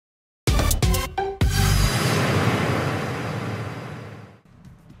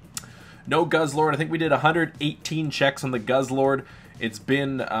No Guzzlord. I think we did 118 checks on the Guzzlord. It's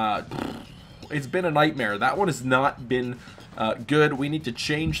been a nightmare. That one has not been good. We need to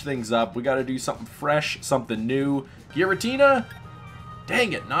change things up. We got to do something fresh, something new. Giratina?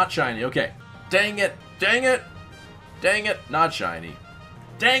 Dang it, not shiny. Okay. Dang it, dang it, dang it, not shiny.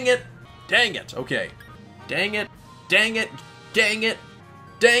 Dang it, dang it. Okay. Dang it, dang it, dang it,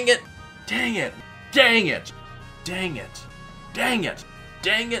 dang it, dang it, dang it, dang it, dang it,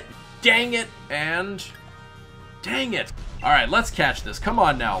 dang it, dang it, and dang it. All right, let's catch this. Come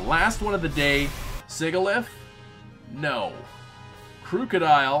on now. Last one of the day. Sigalith? No.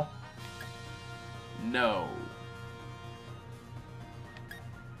 Crocodile? No.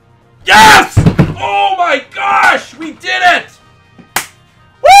 Yes! Oh my gosh! We did it!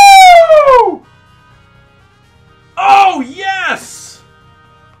 Woo! Oh, yes!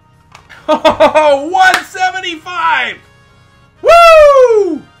 Oh, 175!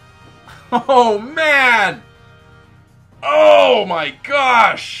 Woo! Oh, man! Oh my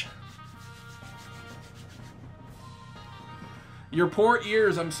gosh! Your poor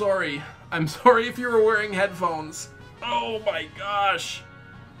ears, I'm sorry. I'm sorry if you were wearing headphones. Oh my gosh.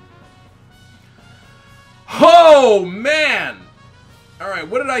 Oh man! Alright,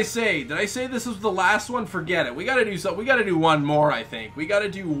 what did I say? Did I say this was the last one? Forget it. We gotta do something. We gotta do one more, I think. We gotta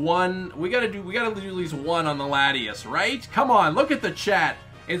do one. We gotta do at least one on the Latias, right? Come on, look at the chat.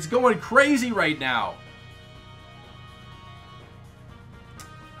 It's going crazy right now.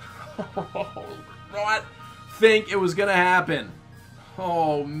 Not think it was gonna happen.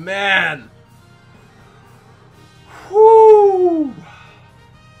 Oh man. Whoo!